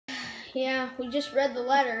Yeah, we just read the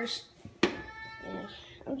letters. Yeah,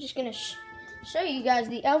 I'm just gonna show you guys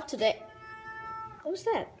the elf today. What was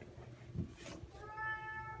that?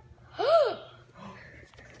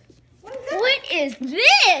 What is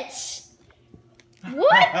this?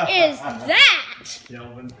 What is that?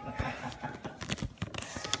 Kelvin.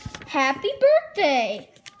 Happy birthday!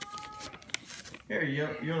 Here,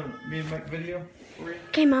 you want me to make a video for you?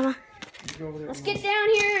 Okay, Mama. You go over there. Let's get down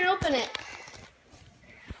here and open it.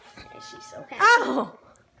 She's so happy. Oh,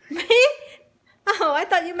 me? Oh, I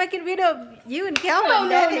thought you were making a video of you and Kelvin.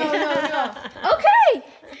 No. Okay,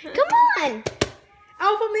 come on.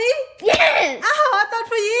 Oh, for me? Yes. Oh, I thought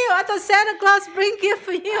for you. I thought Santa Claus bring gift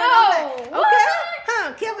for you. Oh, and what? okay.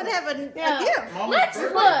 Huh, Kelvin have a gift. Mama's Let's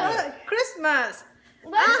birthday. look. Look, Christmas.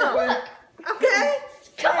 Let's Oh. look. Okay.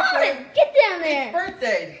 Come on, get down there.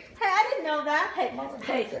 Birthday. Hey, I didn't know that.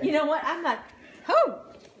 Hey, you know what? I'm not. Oh,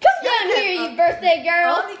 Come down here, you birthday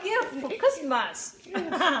girl. only gift for Christmas.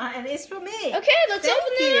 And it's for me. Okay, let's Thank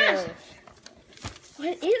open you. this.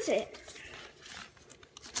 What is it?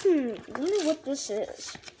 I wonder what this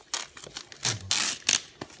is.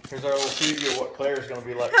 Here's our little preview of what Claire's going to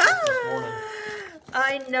be like Christmas morning.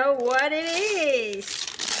 I know what it is.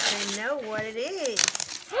 I know what it is.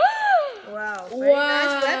 Wow. Very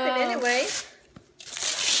nice weapon anyway.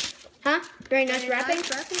 Huh? Very nice Very wrapping? Nice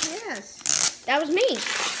wrapping, yes. That was me.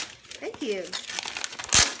 Thank you.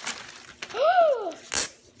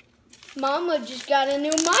 Mama just got a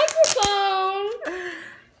new microphone.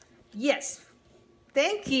 Yes.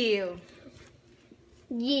 Thank you.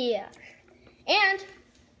 Yeah. And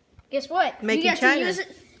guess what? Make you in get China. to use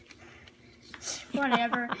it.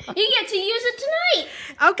 Whatever. You get to use it tonight.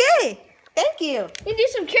 Okay. Thank you. You do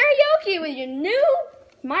some karaoke with your new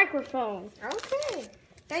microphone. Okay.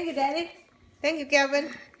 Thank you, Daddy. Thank you, Kelvin.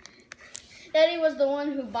 Daddy was the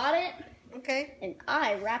one who bought it, Okay. and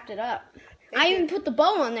I wrapped it up. Thank I you. even put the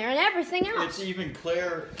bow on there and everything else. It's even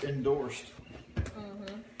Claire endorsed.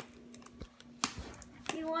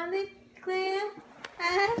 You want it, Claire?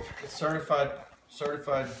 It's certified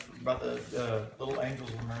by the Little Angels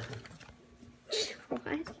of America. What?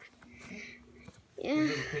 The Yeah.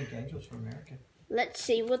 little pink angels from America. Let's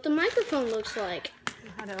see what the microphone looks like.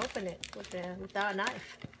 How to open it without a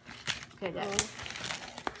knife. Okay, Daddy.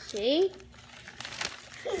 See?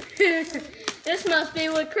 This must be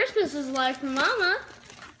what Christmas is like for Mama.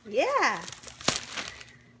 Yeah.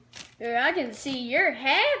 Here, I can see you're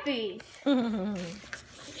happy. Let's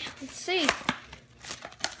see.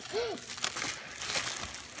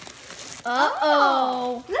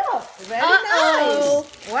 Uh-oh. Look, very Uh-oh.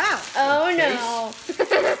 nice. Wow. Oh, no.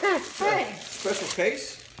 Hey. Special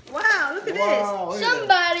case? Wow, look at Wow, look at that.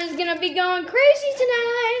 Somebody's going to be going crazy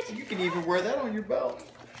tonight. You can even wear that on your belt.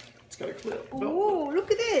 It's got a clip. this. Ooh,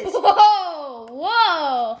 look at this. Whoa,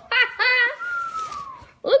 whoa.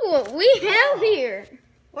 Look what we have here.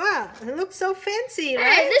 Wow, it looks so fancy, Hey,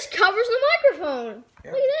 right? this covers the microphone.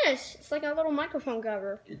 Yeah. Look at this. It's like a little microphone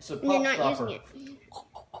cover. It's a And you're pop not stopper. using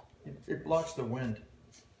it. It blocks the wind.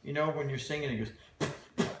 You know, when you're singing, it goes.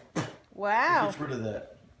 It Wow. gets rid of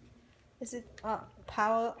that. Is it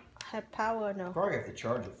power? Have power? No. Probably have to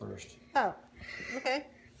charge it first. Oh, okay.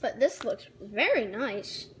 But this looks very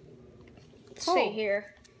nice. Let's see Cool.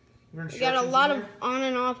 here. There We got a instructions lot in of there? on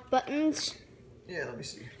and off buttons. Yeah, let me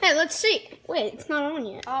see. Hey, let's see. Wait, it's not on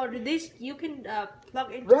yet. Oh, this you can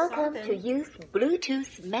plug into Welcome something. to use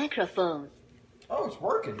Bluetooth microphone. Oh, it's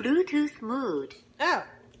working. Bluetooth mode. Oh,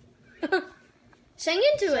 Sing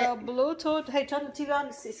into so it. Bluetooth. Hey, turn the TV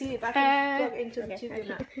on. See if I can plug into the okay, TV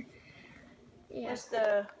now. Yeah. What's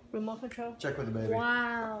the remote control? Check with the baby.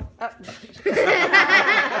 Wow. Oh.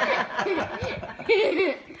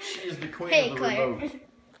 She is the queen Hey, of the Claire. remote.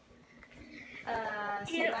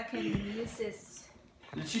 See if I can use this.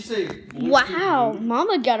 Did she say Bluetooth Wow, mood?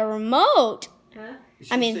 Mama got a remote. Huh? Did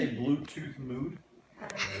she I mean- say Bluetooth mood?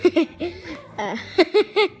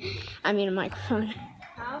 I mean a microphone.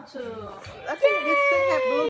 How to? I think this thing have Bluetooth.